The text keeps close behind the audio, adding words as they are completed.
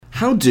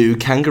How do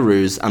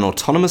kangaroos and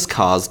autonomous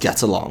cars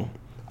get along?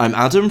 I'm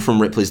Adam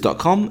from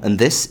Ripley's.com, and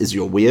this is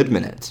your Weird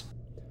Minute.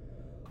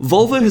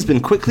 Volvo has been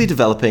quickly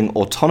developing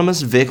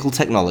autonomous vehicle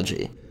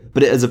technology,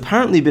 but it has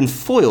apparently been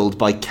foiled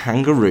by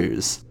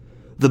kangaroos.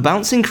 The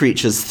bouncing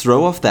creatures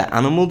throw off their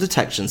animal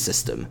detection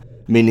system,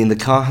 meaning the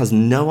car has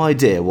no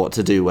idea what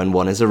to do when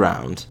one is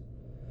around.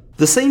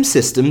 The same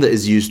system that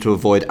is used to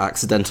avoid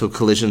accidental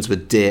collisions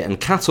with deer and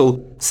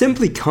cattle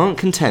simply can't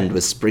contend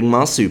with spring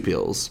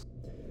marsupials.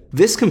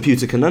 This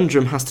computer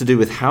conundrum has to do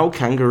with how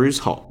kangaroos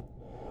hop.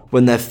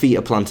 When their feet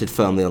are planted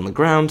firmly on the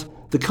ground,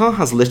 the car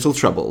has little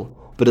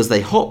trouble, but as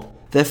they hop,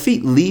 their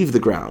feet leave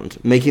the ground,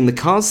 making the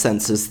car's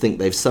sensors think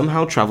they've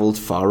somehow travelled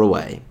far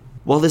away.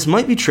 While this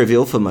might be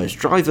trivial for most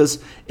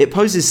drivers, it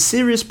poses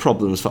serious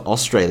problems for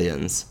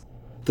Australians.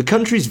 The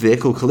country's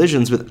vehicle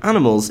collisions with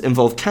animals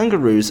involve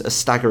kangaroos a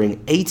staggering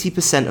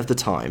 80% of the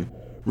time,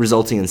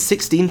 resulting in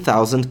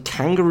 16,000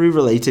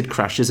 kangaroo-related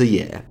crashes a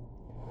year.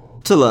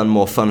 To learn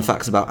more fun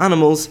facts about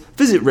animals,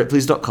 visit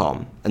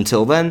Ripley's.com.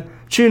 Until then,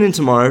 tune in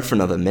tomorrow for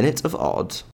another Minute of Odd.